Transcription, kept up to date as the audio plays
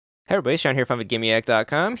Hey everybody, Sean here from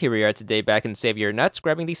VidGamiac.com. Here we are today back in Save Your Nuts,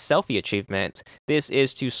 grabbing the Selfie achievement. This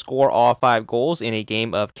is to score all 5 goals in a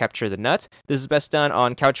game of Capture the Nut. This is best done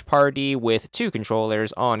on Couch Party with 2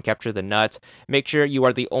 controllers on Capture the Nut. Make sure you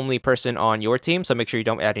are the only person on your team, so make sure you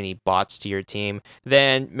don't add any bots to your team.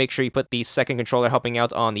 Then make sure you put the second controller helping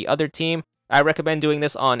out on the other team. I recommend doing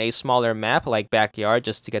this on a smaller map like Backyard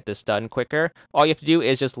just to get this done quicker. All you have to do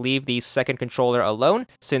is just leave the second controller alone.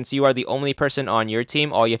 Since you are the only person on your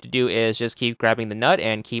team, all you have to do is just keep grabbing the nut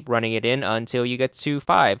and keep running it in until you get to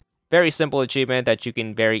 5. Very simple achievement that you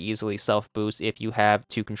can very easily self-boost if you have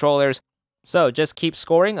 2 controllers. So just keep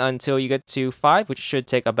scoring until you get to 5, which should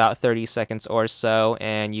take about 30 seconds or so,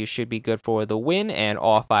 and you should be good for the win and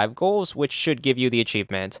all 5 goals, which should give you the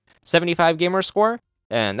achievement. 75 gamer score?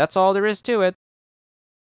 And that's all there is to it.